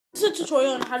is a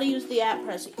tutorial on how to use the app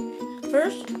Prezi.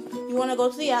 First, you want to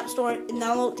go to the App Store and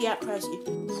download the app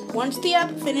Prezi. Once the app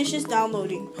finishes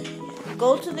downloading,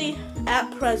 go to the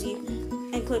app Prezi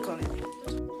and click on it.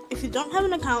 If you don't have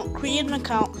an account, create an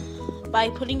account by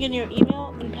putting in your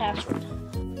email and password.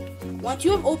 Once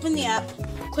you have opened the app,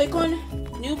 click on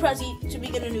New Prezi to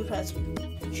begin a new Prezi.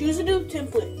 Choose a new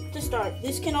template to start.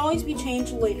 This can always be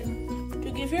changed later.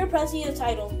 To give your Prezi a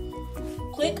title,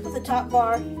 click the top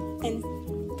bar and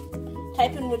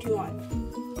type in what you want.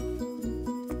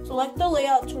 Select the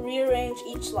layout to rearrange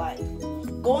each slide.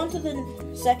 Go on to the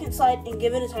second slide and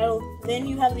give it a title. Then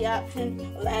you have the option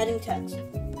of adding text.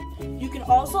 You can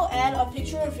also add a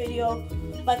picture or video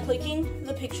by clicking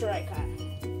the picture icon.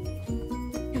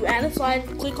 To add a slide,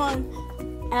 click on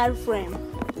Add Frame.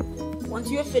 Once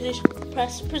you have finished,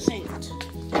 press Present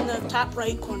in the top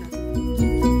right corner.